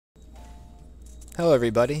Hello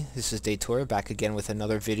everybody, this is Daytora back again with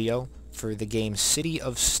another video for the game City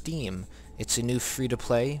of Steam. It's a new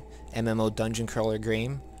free-to-play MMO dungeon crawler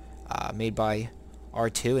game made by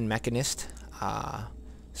R2 and Mechanist.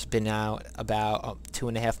 It's been out about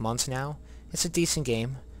 2.5 months now. It's a decent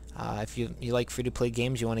game. If you like free-to-play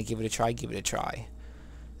games, you want to give it a try, give it a try.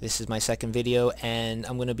 This is my second video and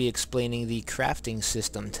I'm going to be explaining the crafting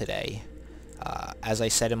system today. As I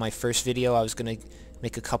said in my first video, I was going to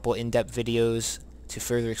make a couple in-depth videos to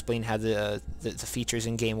further explain how the features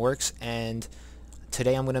in game works, and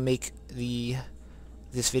today I'm going to make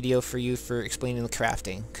this video for you for explaining the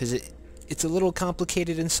crafting, because it's a little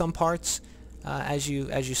complicated in some parts as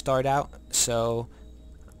you start out, so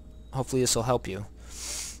hopefully this will help you.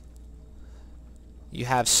 You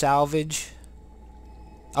have salvage,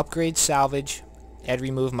 upgrade, salvage, add,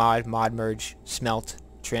 remove, mod merge, smelt,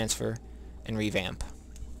 transfer, and revamp.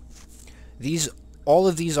 All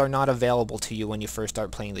of these are not available to you when you first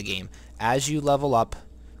start playing the game. As you level up,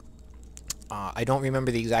 I don't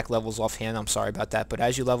remember the exact levels offhand, I'm sorry about that, but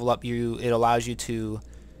as you level up, it allows you to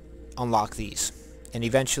unlock these. And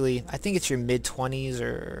eventually, I think it's your mid-20s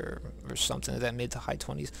or something like that, mid to high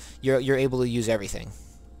 20s, you're able to use everything.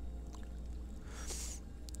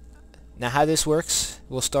 Now how this works,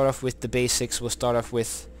 we'll start off with the basics. We'll start off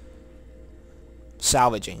with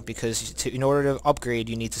salvaging, because in order to upgrade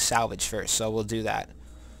you need to salvage first, so we'll do that.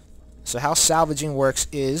 So how salvaging works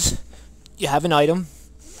is you have an item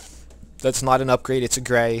that's not an upgrade, it's a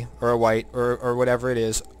gray or a white or whatever it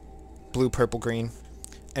is, blue, purple, green,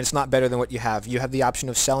 and it's not better than what you have. You have the option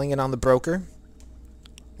of selling it on the broker,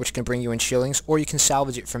 which can bring you in shillings, or you can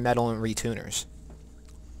salvage it for metal and retuners.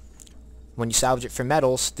 When you salvage it for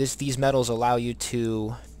metals, these metals allow you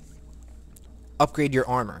to upgrade your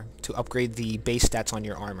armor, to upgrade the base stats on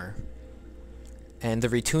your armor. And the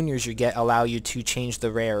retuners you get allow you to change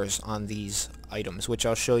the rares on these items, which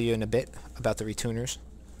I'll show you in a bit about the retuners.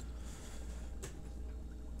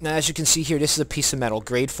 Now as you can see here, this is a piece of metal,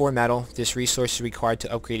 grade 4 metal. This resource is required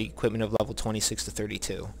to upgrade equipment of level 26 to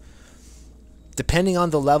 32. Depending on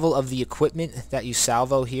the level of the equipment that you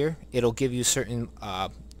salvo here, it'll give you certain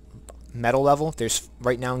metal level.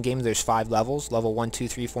 Right now in game there's 5 levels, level 1, 2,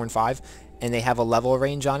 3, 4, and 5, and they have a level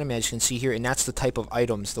range on them, as you can see here, and that's the type of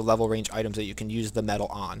items, the level range items that you can use the metal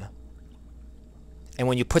on. And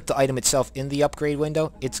when you put the item itself in the upgrade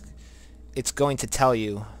window, it's going to tell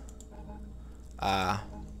you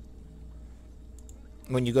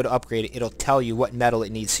when you go to upgrade it, it'll tell you what metal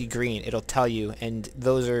it needs. See green, it'll tell you, and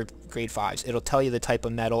those are grade 5s. It'll tell you the type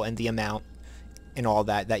of metal and the amount and all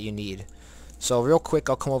that you need. So real quick,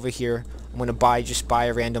 I'll come over here. I'm going to just buy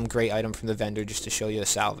a random gray item from the vendor just to show you a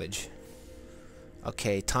salvage.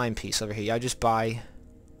 Okay, timepiece over here. I'll just buy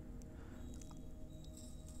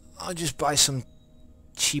some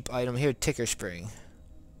cheap item here, ticker spring.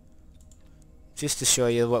 Just to show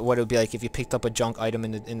you what it would be like if you picked up a junk item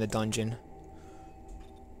in the dungeon.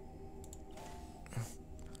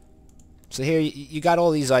 So here you got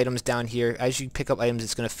all these items down here. As you pick up items,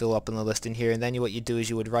 it's going to fill up in the list in here, and then what you do is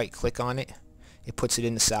you would right click on it. It puts it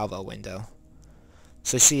in the salvo window.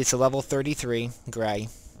 So see, it's a level 33 gray.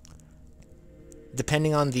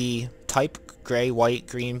 Depending on the type, gray, white,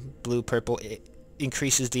 green, blue, purple, it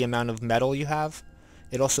increases the amount of metal you have.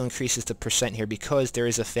 It also increases the percent here, because there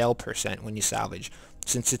is a fail percent when you salvage.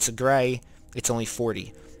 Since it's a gray, it's only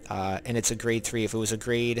 40, and it's a grade 3. If it was a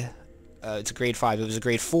grade it's a grade 5. If it was a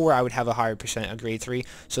grade 4, I would have a higher percent, a grade 3.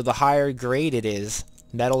 So the higher grade it is,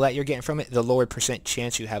 metal that you're getting from it, the lower percent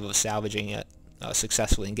chance you have of salvaging it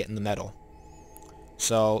successfully and getting the metal.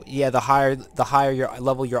 So yeah, the higher your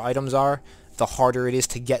level your items are, the harder it is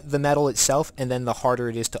to get the metal itself, and then the harder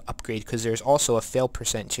it is to upgrade, because there's also a fail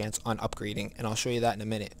percent chance on upgrading, and I'll show you that in a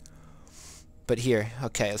minute. But here,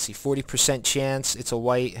 okay, let's see, 40% chance, it's a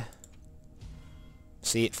white.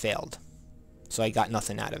 See, it failed. So I got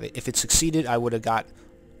nothing out of it. If it succeeded, I would have got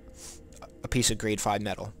a piece of grade 5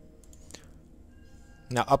 metal.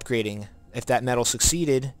 Now upgrading, if that metal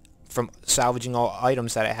succeeded from salvaging all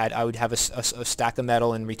items that I had, I would have a stack of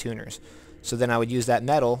metal and retuners. So then I would use that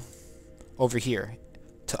metal over here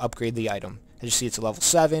to upgrade the item. As you see, it's a level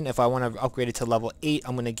 7. If I want to upgrade it to level 8,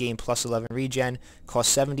 I'm going to gain plus 11 regen.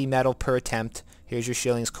 Cost 70 metal per attempt. Here's your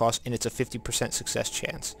shillings cost, and it's a 50% success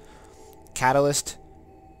chance. Catalyst.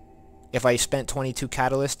 If I spent 22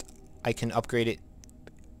 catalyst, I can upgrade it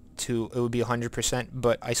to, it would be 100%,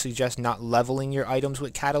 but I suggest not leveling your items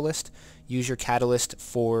with catalyst. Use your catalyst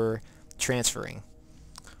for transferring.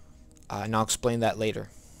 And I'll explain that later.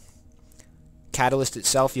 Catalyst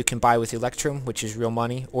itself you can buy with Electrum, which is real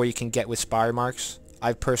money, or you can get with Spire Marks.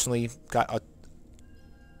 I've personally got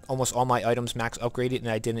almost all my items max upgraded and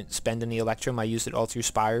I didn't spend any Electrum. I used it all through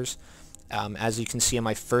Spires. As you can see in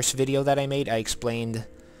my first video that I made, I explained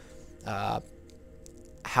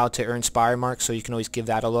how to earn Spire marks, so you can always give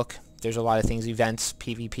that a look. There's a lot of things, events,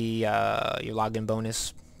 PvP, your login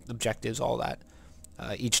bonus, objectives, all that.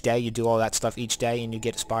 Each day, you do all that stuff each day and you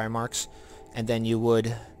get Spire marks. And then you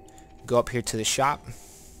would go up here to the shop,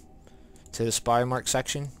 to the Spire mark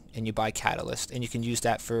section, and you buy Catalyst. And you can use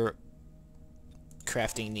that for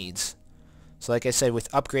crafting needs. So like I said,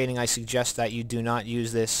 with upgrading, I suggest that you do not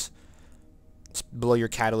use this below your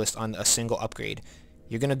Catalyst on a single upgrade.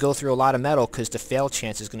 You're going to go through a lot of metal because the fail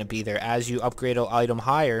chance is going to be there. As you upgrade an item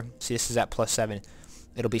higher, see this is at +7,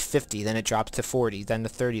 it'll be 50, then it drops to 40, then to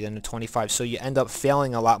 30, then to 25. So you end up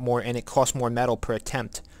failing a lot more and it costs more metal per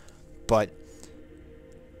attempt. But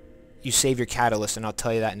you save your Catalyst, and I'll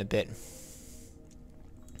tell you that in a bit.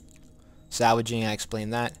 Salvaging, I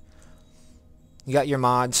explained that. You got your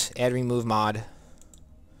mods, add remove mod.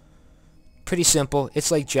 Pretty simple. It's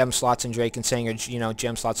like gem slots in Drakensang, or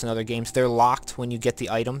gem slots in other games. They're locked when you get the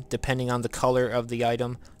item, depending on the color of the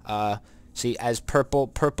item. See, as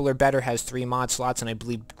purple or better has 3 mod slots, and I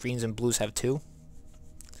believe greens and blues have 2.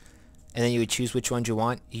 And then you would choose which ones you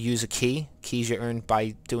want. You use a key. Keys you earn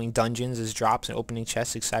by doing dungeons as drops and opening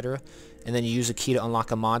chests, etc. And then you use a key to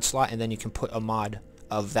unlock a mod slot, and then you can put a mod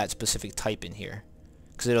of that specific type in here.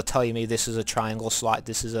 Because it'll tell you maybe this is a triangle slot,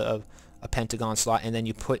 this is a pentagon slot, and then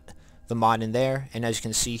you put the mod in there, and as you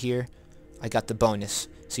can see here, I got the bonus.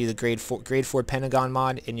 See the grade 4 pentagon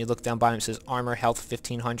mod, and you look down bottom, it says armor health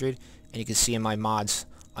 1500, and you can see in my mods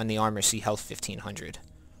on the armor, see health 1500.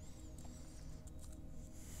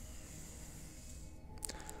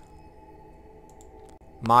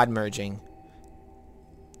 Mod merging.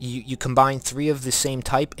 You combine 3 of the same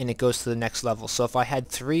type and it goes to the next level. So if I had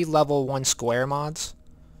 3 level 1 square mods,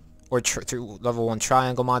 or level 1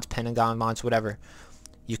 triangle mods, pentagon mods, whatever,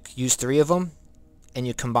 you use 3 of them and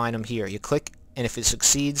you combine them here. You click, and if it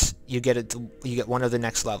succeeds, you get one of the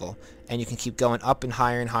next level, and you can keep going up and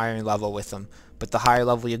higher in level with them. But the higher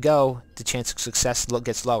level you go, the chance of success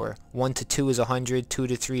gets lower. 1 to 2 is 100, 2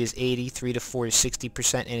 to 3 is 80, 3 to 4 is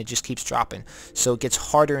 60%, and it just keeps dropping. So it gets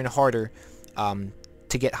harder and harder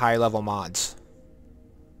to get higher level mods.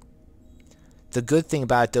 The good thing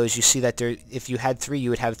about it though is you see that if you had 3, you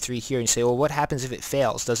would have 3 here, and you say, well, what happens if it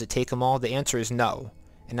fails? Does it take them all? The answer is no,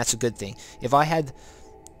 and that's a good thing. If I had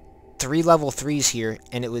 3 level 3s here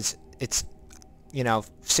and it's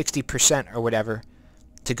 60% or whatever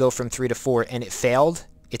to go from 3 to 4 and it failed,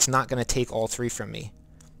 it's not going to take all 3 from me.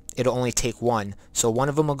 It'll only take 1. So one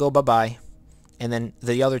of them will go bye-bye, and then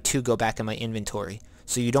the other 2 go back in my inventory.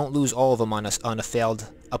 So you don't lose all of them on a failed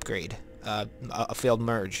upgrade, a failed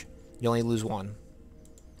merge. You only lose 1.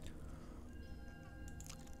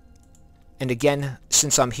 And again,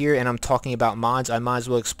 since I'm here and I'm talking about mods, I might as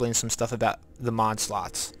well explain some stuff about the mod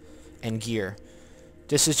slots and gear.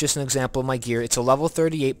 This is just an example of my gear. It's a level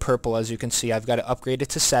 38 purple, as you can see. I've got to upgrade it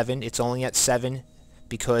to 7. It's only at 7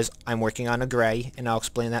 because I'm working on a gray, and I'll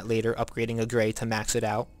explain that later, upgrading a gray to max it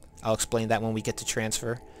out. I'll explain that when we get to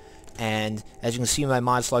transfer. And as you can see, my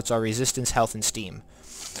mod slots are resistance, health, and steam.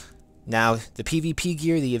 Now, the PvP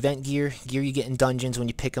gear, the event gear you get in dungeons when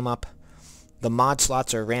you pick them up, the mod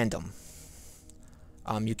slots are random.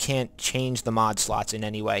 You can't change the mod slots in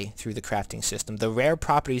any way through the crafting system. The rare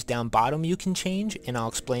properties down bottom you can change, and I'll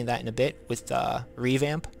explain that in a bit with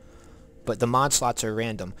revamp, but the mod slots are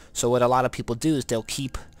random. So what a lot of people do is they'll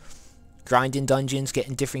keep grinding dungeons,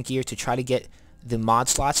 getting different gear to try to get the mod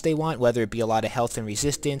slots they want, whether it be a lot of health and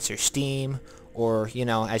resistance or steam, or as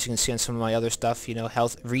you can see on some of my other stuff,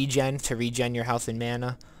 health regen, to regen your health and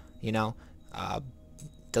mana.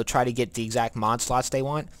 They'll try to get the exact mod slots they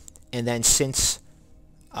want, and then since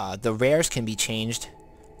the rares can be changed,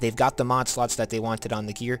 they've got the mod slots that they wanted on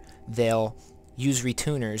the gear, they'll use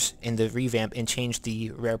retuners in the revamp and change the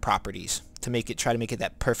rare properties to try to make it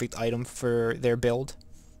that perfect item for their build,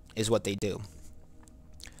 is what they do.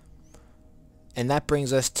 And that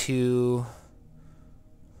brings us to,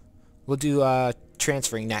 we'll do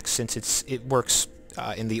transferring next, since it works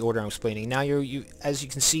in the order I'm explaining. Now as you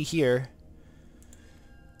can see here,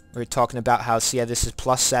 we're talking about how, see, this is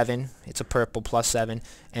 +7, it's a purple +7,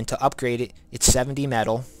 and to upgrade it, it's 70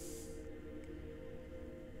 metal,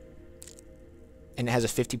 and it has a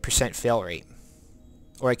 50% fail rate.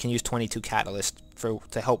 Or I can use 22 catalyst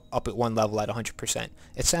to help up it 1 level at 100%.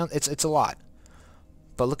 It's a lot,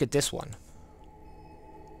 but look at this one.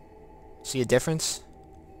 See a difference?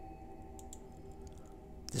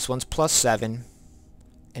 This one's +7,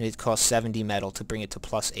 and it costs 70 metal to bring it to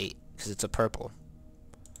 +8 because it's a purple.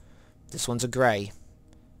 This one's a gray.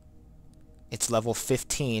 It's level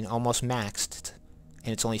 15, almost maxed,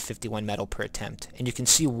 and it's only 51 metal per attempt. And you can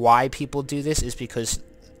see why people do this is because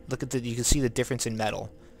look at you can see the difference in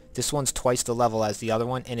metal. This one's twice the level as the other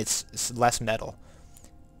one, and it's less metal.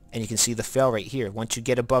 And you can see the fail rate here. Once you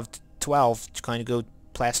get above 12, to kind of go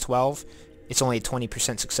past 12, it's only a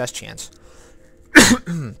 20% success chance.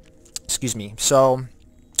 Excuse me. So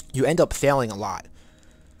you end up failing a lot.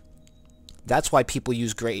 That's why people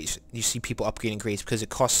use grays. You see people upgrading grays because it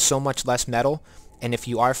costs so much less metal, and if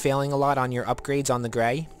you are failing a lot on your upgrades on the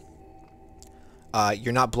gray,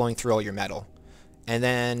 you're not blowing through all your metal. And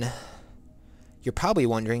then you're probably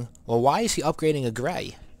wondering, well, why is he upgrading a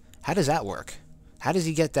gray? How does that work? How does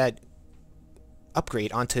he get that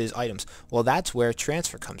upgrade onto his items? Well, that's where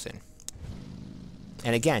transfer comes in.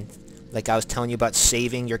 And again, like I was telling you about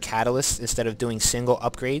saving your catalysts instead of doing single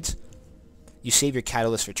upgrades, you save your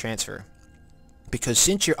catalyst for transfer. Because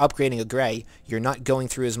since you're upgrading a gray, you're not going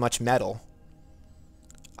through as much metal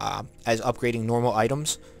as upgrading normal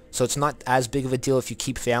items. So it's not as big of a deal if you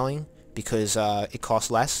keep failing, because it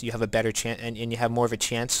costs less. You have a better chance, and you have more of a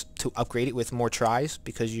chance to upgrade it with more tries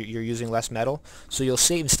because you're using less metal. So you'll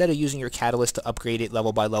save, instead of using your catalyst to upgrade it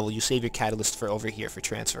level by level, you save your catalyst for over here for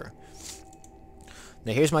transfer.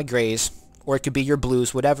 Now here's my grays, or it could be your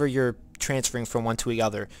blues, whatever you're transferring from one to the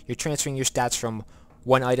other. You're transferring your stats from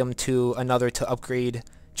one item to another to upgrade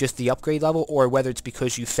just the upgrade level, or whether it's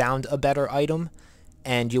because you found a better item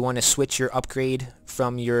and you want to switch your upgrade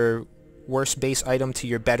from your worst base item to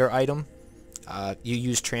your better item, you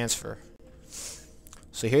use transfer.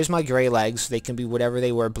 So here's my gray legs. They can be whatever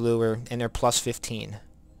they were, blue, and they're plus 15.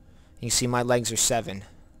 You see my legs are 7.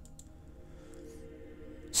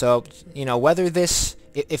 So, you know, whether this,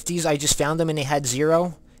 if these I just found them and they had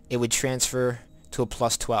 0, it would transfer to a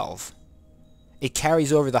plus 12. It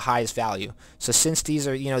carries over the highest value. So since these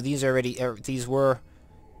are, you know, these were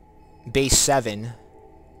base 7,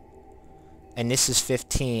 and this is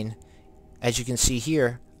 15, as you can see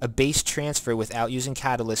here, a base transfer without using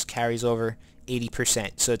catalyst carries over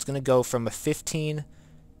 80%. So it's going to go from a 15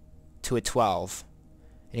 to a 12.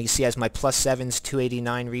 And you can see as my plus 7's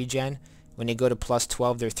 289 regen, when they go to plus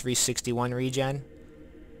 12, they're 361 regen.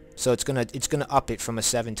 So it's gonna up it from a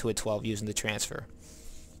 7 to a 12 using the transfer.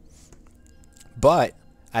 But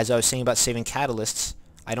as I was saying about saving catalysts,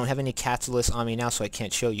 I don't have any catalysts on me now, so I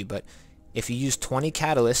can't show you. But if you use 20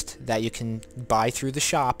 catalysts that you can buy through the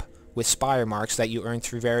shop with spire marks that you earn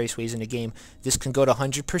through various ways in the game, this can go to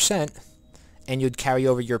 100%, and you'd carry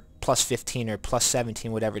over your plus 15 or plus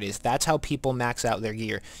 17, whatever it is. That's how people max out their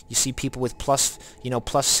gear. You see people with plus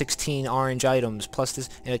 16 orange items, plus this,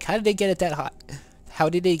 and like, how did they get it that high? How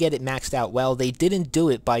did they get it maxed out? Well, they didn't do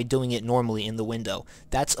it by doing it normally in the window.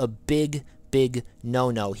 That's a big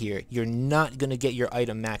no-no here. You're not going to get your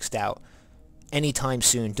item maxed out anytime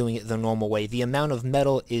soon doing it the normal way. The amount of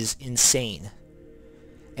metal is insane.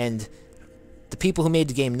 And the people who made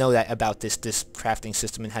the game know that about this crafting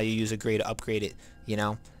system and how you use a gray to upgrade it. You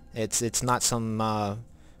know, it's not some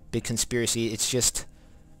big conspiracy. It's just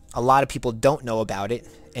a lot of people don't know about it,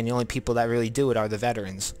 and the only people that really do it are the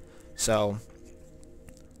veterans. So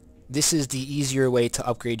this is the easier way to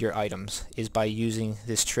upgrade your items, is by using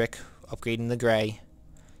this trick, upgrading the gray,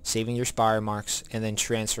 saving your spire marks, and then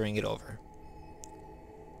transferring it over.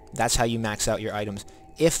 That's how you max out your items.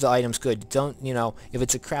 If the item's good, don't, you know, if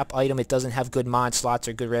it's a crap item, it doesn't have good mod slots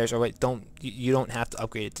or good rares, or what, you don't have to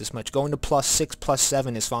upgrade it this much. Going to plus 6, plus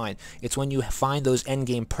 7 is fine. It's when you find those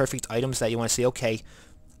endgame perfect items that you want to say, okay,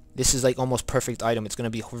 this is like almost perfect item. It's going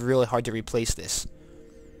to be really hard to replace this.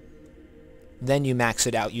 Then you max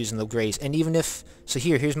it out using the grays. And even if, so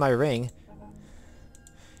here's my ring.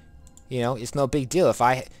 You know, it's no big deal.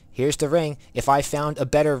 Here's the ring. If I found a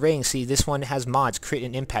better ring, see, this one has mods, crit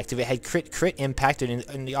and impact. If it had crit impact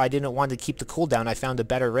and I didn't want to keep the cooldown, I found a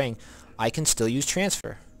better ring, I can still use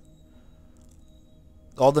transfer.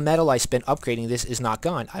 All the metal I spent upgrading this is not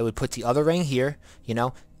gone. I would put the other ring here, you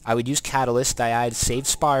know, I would use catalyst that I had saved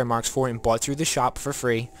spire marks for and bought through the shop for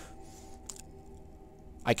free.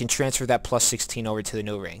 I can transfer that plus 16 over to the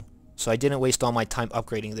new ring. So I didn't waste all my time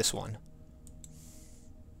upgrading this one.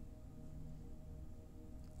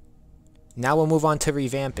 Now we'll move on to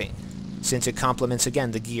revamping, since it complements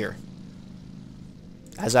again the gear.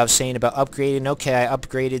 As I was saying about upgrading, okay, I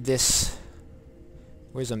upgraded this.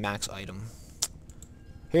 Where's a max item?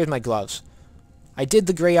 Here's my gloves. I did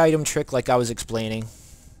the gray item trick like I was explaining.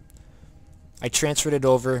 I transferred it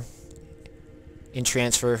over in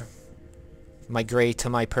transfer, my gray to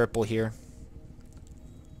my purple here.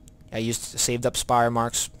 I saved up spire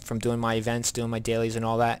marks from doing my events, doing my dailies and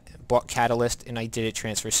all that. Bought catalyst and I did it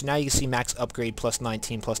transfer. So now you can see max upgrade plus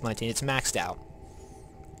 19 plus 19. It's maxed out.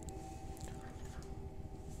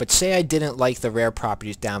 But say I didn't like the rare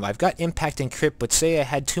properties down. I've got impact and crit, but say I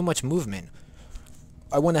had too much movement.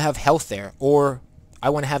 I want to have health there, or I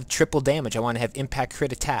want to have triple damage. I want to have impact,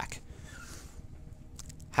 crit, attack.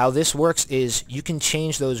 How this works is you can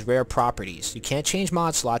change those rare properties. You can't change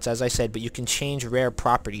mod slots, as I said, but you can change rare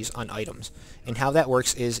properties on items. And how that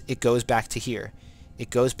works is it goes back to here. It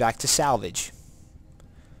goes back to salvage.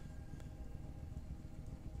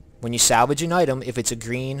 When you salvage an item, if it's a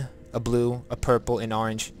green, a blue, a purple, an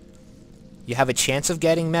orange, you have a chance of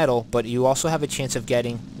getting metal, but you also have a chance of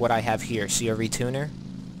getting what I have here. See a retuner?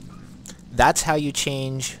 That's how you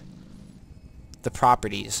change the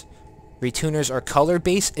properties. Retuners are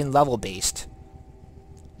color-based and level-based.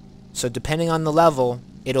 So depending on the level,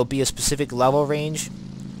 it'll be a specific level range,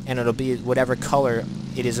 and it'll be whatever color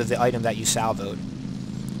it is of the item that you salvoed.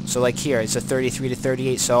 So like here, it's a 33 to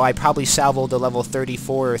 38, so I probably salvoed a level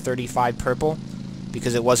 34 or 35 purple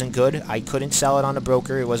because it wasn't good. I couldn't sell it on a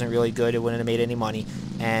broker. It wasn't really good. It wouldn't have made any money.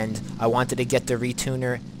 And I wanted to get the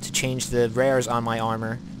retuner to change the rares on my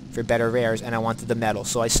armor for better rares, and I wanted the metal.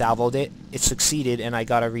 So I salvoed it. It succeeded, and I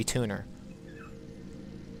got a retuner.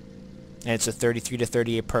 And it's a 33 to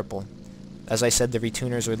 38 purple. As I said, the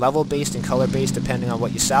retuners are level-based and color-based depending on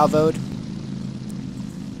what you salvoed.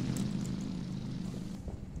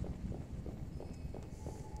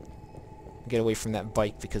 Get away from that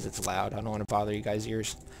bike because it's loud. I don't want to bother you guys'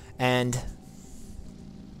 ears. And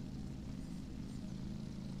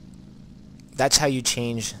that's how you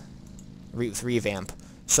change revamp.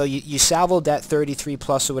 So you salvoed that 33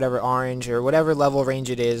 plus or whatever orange or whatever level range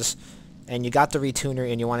it is, and you got the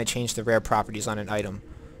retuner and you want to change the rare properties on an item.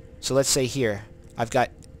 So let's say here, I've got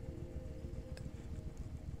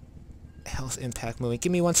health, impact, movement.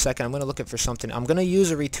 Give me 1 second. I'm going to look for something. I'm going to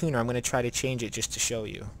use a retuner. I'm going to try to change it just to show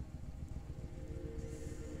you.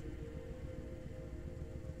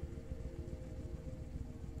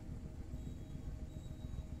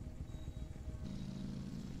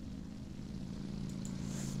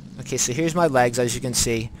 Okay, so here's my legs, as you can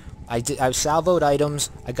see. I've salvoed items.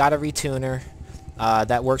 I got a retuner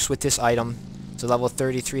that works with this item. It's a level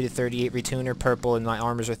 33 to 38 retuner, purple, and my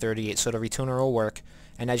armors are 38, so the retuner will work.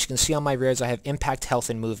 And as you can see on my rares, I have impact, health,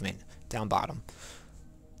 and movement down bottom.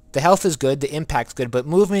 The health is good, the impact's good, but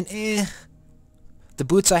movement, eh. The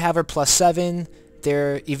boots I have are +7.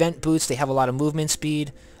 They're event boots. They have a lot of movement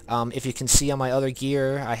speed. If you can see on my other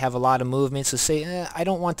gear, I have a lot of movement, so say, I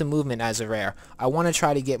don't want the movement as a rare. I want to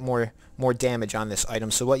try to get more damage on this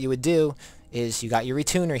item. So what you would do is you got your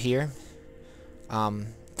retuner here.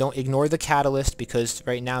 Don't ignore the catalyst because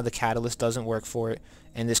right now the catalyst doesn't work for it,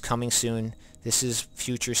 and this coming soon. This is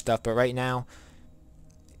future stuff, but right now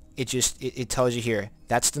it tells you here.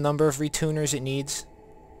 That's the number of retuners it needs.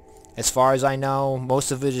 As far as I know,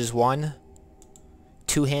 most of it is 1.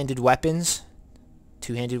 Two-handed weapons.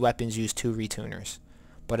 Two-handed weapons use 2 retuners.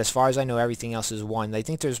 But as far as I know, everything else is 1. I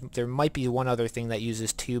think there might be one other thing that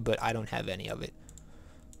uses 2, but I don't have any of it.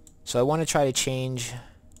 So I want to try to change.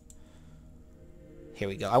 Here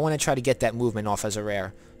we go. I want to try to get that movement off as a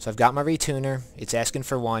rare. So I've got my retuner. It's asking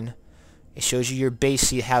for 1. It shows you your base.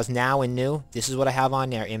 See, it has now and new. This is what I have on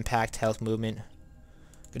there. Impact, health, movement.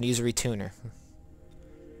 I'm going to use a retuner.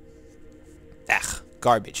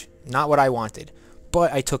 Garbage. Not what I wanted.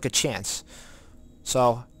 But I took a chance.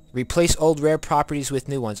 So, replace old rare properties with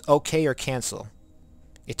new ones. OK or cancel.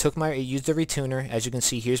 It used the retuner. As you can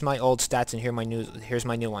see, here's my old stats and here's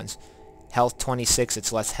my new ones. Health 26,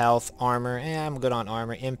 it's less health. Armor, I'm good on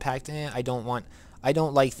armor. Impact, I don't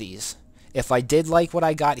like these. If I did like what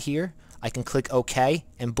I got here, I can click OK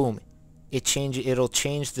and boom. It'll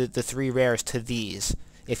change the 3 rares to these.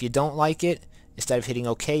 If you don't like it, instead of hitting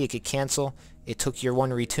OK, you could cancel. It took your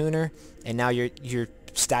 1 retuner and now your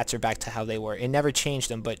stats are back to how they were. It never changed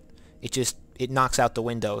them, but it knocks out the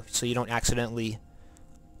window so you don't accidentally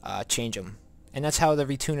change them. And that's how the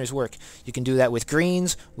retuners work. You can do that with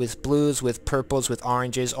greens, with blues, with purples, with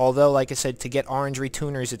oranges. Although, like I said, to get orange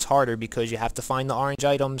retuners, it's harder because you have to find the orange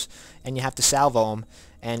items and you have to salvo them.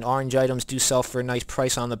 And orange items do sell for a nice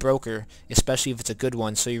price on the broker, especially if it's a good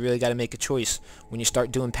one. So you really got to make a choice. When you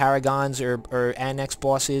start doing paragons or annex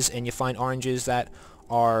bosses and you find oranges that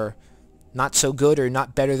are not so good or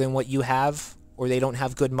not better than what you have, or they don't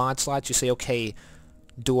have good mod slots, you say, okay,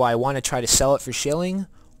 do I want to try to sell it for shilling,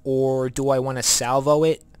 or do I want to salvo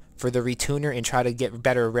it for the retuner and try to get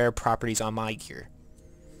better rare properties on my gear?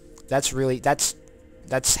 That's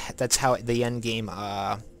how the end game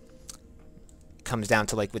comes down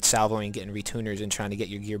to, like with salvoing and getting retuners and trying to get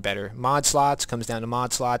your gear better. Mod slots comes down to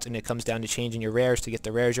mod slots, and it comes down to changing your rares to get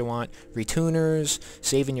the rares you want. Retuners,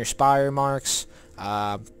 saving your spire marks,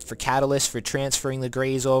 for catalysts, for transferring the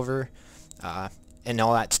grays over. and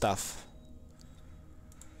all that stuff.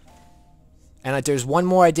 And there's one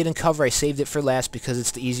more I didn't cover. I saved it for last because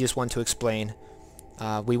it's the easiest one to explain.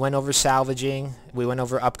 We went over salvaging, we went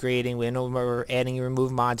over upgrading, we went over adding and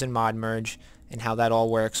remove mods and mod merge, and how that all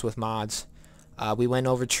works with mods. We went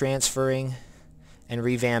over transferring and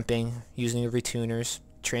revamping using the retuners,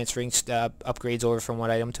 transferring upgrades over from one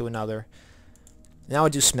item to another. Now I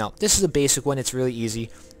do smelt. This is a basic one. It's really easy.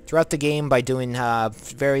 Throughout the game, by doing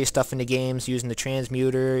various stuff in the games, using the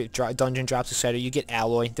transmuter, dungeon drops, etc., you get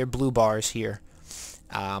alloy. They're blue bars here.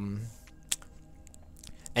 And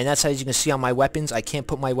that's how, as you can see on my weapons, I can't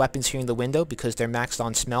put my weapons here in the window because they're maxed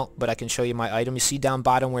on smelt, but I can show you my item. You see down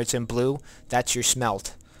bottom where it's in blue, that's your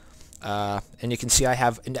smelt. And you can see I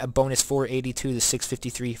have a bonus 482 to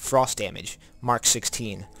 653 frost damage, Mark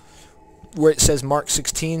 16. Where it says Mark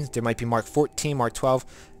 16, there might be Mark 14, Mark 12.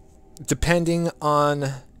 Depending on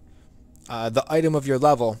the item of your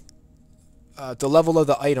level, the level of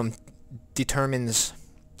the item determines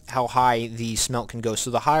how high the smelt can go. So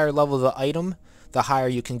the higher level of the item, the higher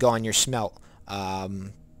you can go on your smelt,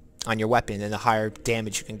 on your weapon, and the higher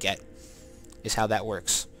damage you can get, is how that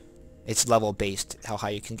works. It's level based, how high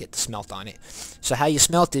you can get the smelt on it. So how you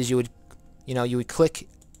smelt is you would click.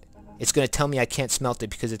 It's going to tell me I can't smelt it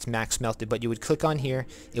because it's max smelted, but you would click on here,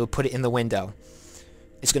 it would put it in the window.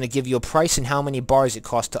 It's going to give you a price and how many bars it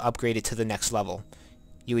costs to upgrade it to the next level.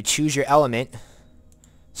 You would choose your element,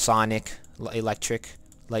 sonic, electric,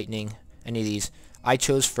 lightning, any of these. I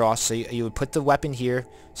chose frost, so you would put the weapon here.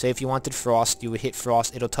 Say if you wanted frost, you would hit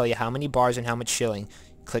frost. It'll tell you how many bars and how much shilling.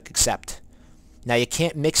 Click accept. Now you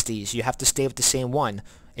can't mix these. You have to stay with the same one.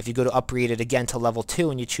 If you go to upgrade it again to level 2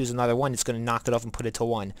 and you choose another one, it's going to knock it off and put it to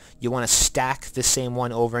 1. You want to stack the same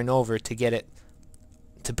one over and over to get it,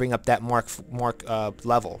 to bring up that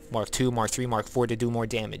level. Mark 2, Mark 3, Mark 4 to do more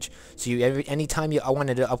damage. So anytime I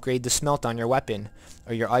wanted to upgrade the smelt on your weapon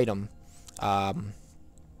or your item,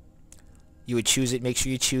 you would choose it. Make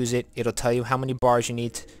sure you choose it. It'll tell you how many bars you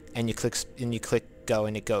need, and you click go,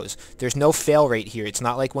 and it goes. There's no fail rate here. It's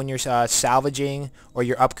not like when you're salvaging or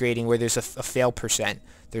you're upgrading where there's a fail percent.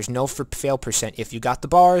 There's no fail percent. If you got the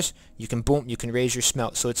bars, you can raise your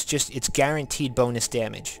smelt. So it's guaranteed bonus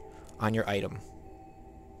damage on your item.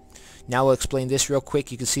 Now we'll explain this real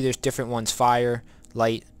quick. You can see there's different ones: fire,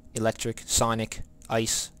 light, electric, sonic,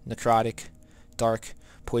 ice, necrotic, dark,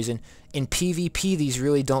 poison. In PvP, these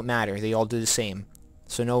really don't matter. They all do the same.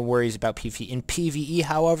 So no worries about PvP. In PvE,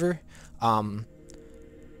 however,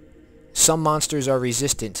 some monsters are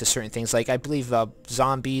resistant to certain things. Like I believe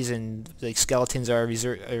zombies and like skeletons are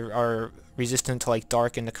resistant to like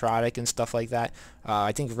dark and necrotic and stuff like that.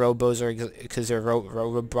 I think robos are, because they're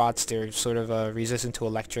robots, they're sort of resistant to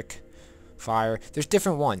electric, fire. There's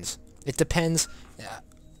different ones. It depends,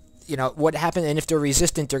 what happened, and if they're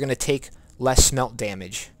resistant, they're going to take less smelt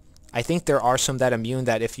damage. I think there are some that immune,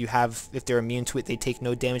 that if they're immune to it, they take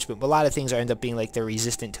no damage, but a lot of things end up being like they're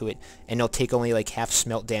resistant to it, and they'll take only like half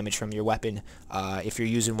smelt damage from your weapon if you're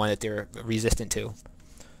using one that they're resistant to.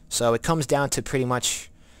 So it comes down to pretty much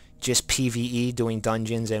just PvE, doing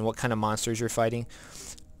dungeons, and what kind of monsters you're fighting.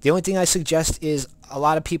 The only thing I suggest is, a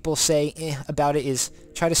lot of people say about it is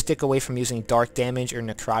try to stick away from using dark damage or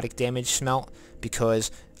necrotic damage smelt,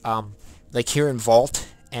 because like here in Vault,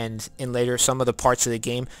 and in later some of the parts of the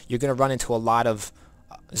game, you're going to run into a lot of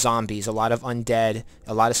zombies, a lot of undead,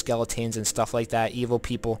 a lot of skeletons and stuff like that, evil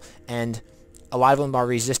people, and a lot of them are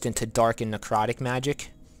resistant to dark and necrotic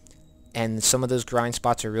magic, and some of those grind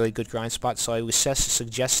spots are really good grind spots, so I would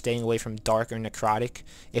suggest staying away from dark or necrotic.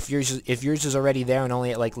 If yours is already there and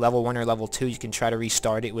only at like level 1 or level 2, you can try to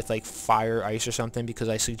restart it with like fire, ice, or something, because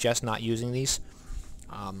I suggest not using these.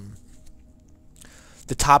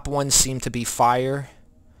 The top ones seem to be fire,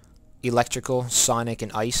 electrical, sonic,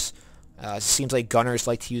 and ice. Seems like gunners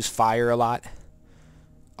like to use fire a lot.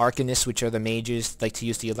 Arcanists, which are the mages, like to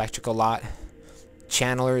use the electrical a lot.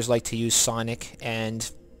 Channelers like to use sonic,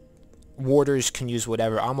 and warders can use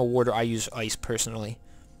whatever. I'm a warder. I use ice personally.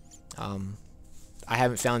 I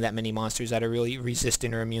haven't found that many monsters that are really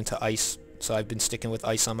resistant or immune to ice, so I've been sticking with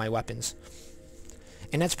ice on my weapons.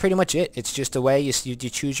 And that's pretty much it. It's just a way you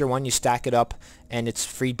choose your one, you stack it up, and it's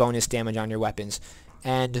free bonus damage on your weapons.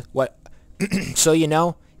 And what so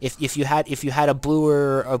if you had a blue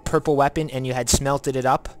or a purple weapon and you had smelted it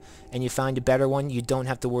up and you found a better one, you don't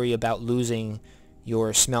have to worry about losing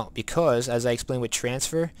your smelt, because as I explained with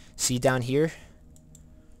transfer, see down here,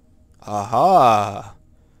 remember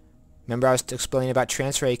I was explaining about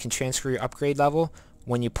transfer, you can transfer your upgrade level.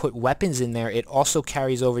 When you put weapons in there, it also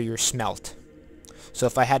carries over your smelt. So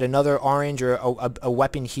if I had another orange or a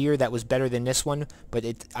weapon here that was better than this one, but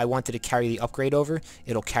I wanted to carry the upgrade over,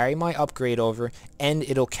 it'll carry my upgrade over, and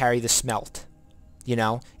it'll carry the smelt. You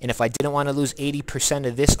know, and if I didn't want to lose 80%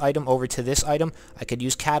 of this item over to this item, I could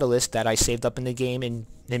use catalyst that I saved up in the game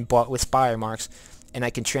and bought with spire marks, and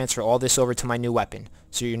I can transfer all this over to my new weapon.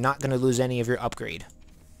 So you're not going to lose any of your upgrade.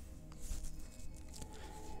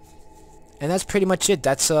 And that's pretty much it.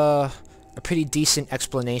 That's a pretty decent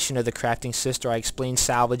explanation of the crafting system. I explained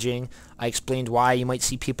salvaging. I explained why you might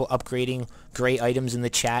see people upgrading gray items in the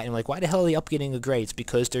chat, and like, why the hell are they upgrading a gray? It's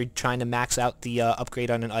because they're trying to max out the upgrade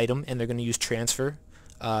on an item, and they're going to use transfer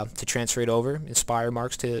to transfer it over, inspire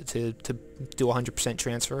marks to do 100%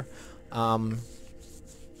 transfer.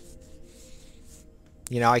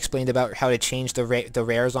 You know, I explained about how to change the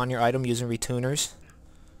rares on your item using retuners,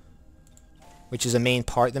 which is a main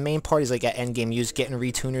part. The main part is like at endgame, getting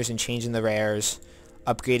retuners and changing the rares,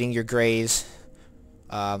 upgrading your grays,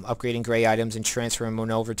 upgrading gray items and transferring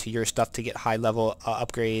them over to your stuff to get high level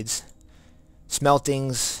upgrades.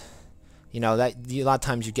 Smeltings, you know, that a lot of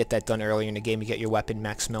times you get that done earlier in the game. You get your weapon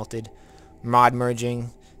max smelted. Mod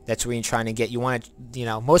merging, that's where you're trying to get. You want to, you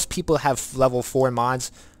know, most people have level 4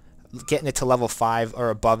 mods. Getting it to level 5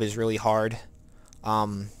 or above is really hard.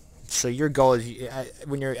 So your goal is,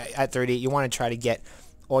 when you're at 38, you want to try to get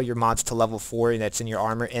all your mods to level 4 that's in your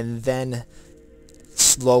armor, and then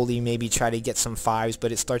slowly maybe try to get some 5s,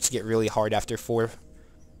 but it starts to get really hard after 4,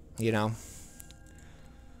 you know.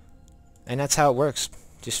 And that's how it works.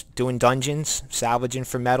 Just doing dungeons, salvaging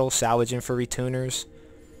for metal, salvaging for retuners,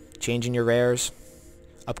 changing your rares,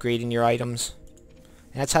 upgrading your items.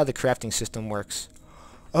 And that's how the crafting system works.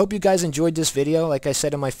 I hope you guys enjoyed this video. Like I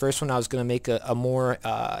said in my first one, I was going to make a more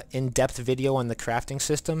in-depth video on the crafting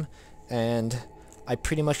system, and I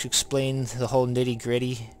pretty much explained the whole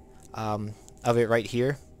nitty-gritty of it right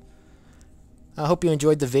here. I hope you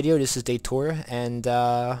enjoyed the video. This is Daytora, and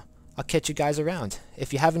I'll catch you guys around.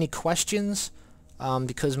 If you have any questions,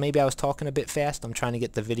 because maybe I was talking a bit fast, I'm trying to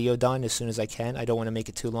get the video done as soon as I can. I don't want to make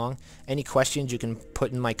it too long. Any questions you can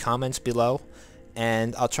put in my comments below,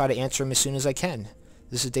 and I'll try to answer them as soon as I can.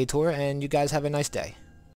 This is Daytora, and you guys have a nice day.